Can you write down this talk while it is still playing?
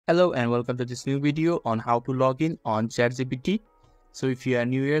Hello and welcome to this new video on how to log in on ChatGPT. So if you are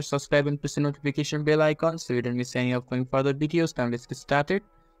new here, subscribe and press the notification bell icon so you don't miss any upcoming further videos. Now let's get started.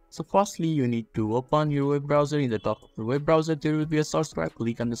 So firstly, you need to open your web browser. In the top of the web browser, there will be a search bar.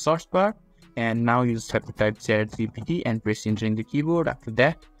 Click on the search bar and now you just have to type ChatGPT and press enter in the keyboard. After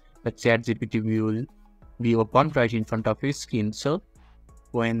that, the ChatGPT will be opened right in front of your screen. So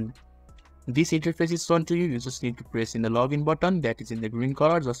when this interface is shown to you, you just need to press in the login button that is in the green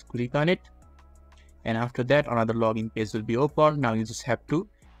color. Just click on it, and after that another login page will be opened. Now you just have to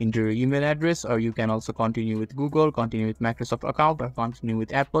enter your email address, or you can also continue with Google, continue with Microsoft account, or continue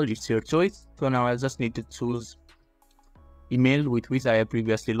with Apple. It's your choice. So now I just need to choose email with which I have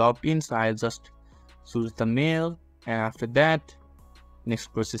previously logged in. So I'll just choose the mail, and after that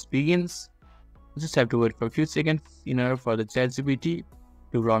next process begins. You just have to wait for a few seconds in order for the ChatGPT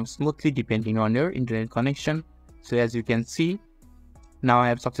to run smoothly depending on your internet connection. So as you can see, now I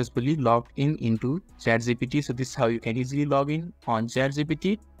have successfully logged in into ChatGPT. So this is how you can easily log in on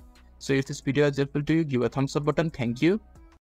ChatGPT. So if this video is helpful to you, give a thumbs up button. Thank you.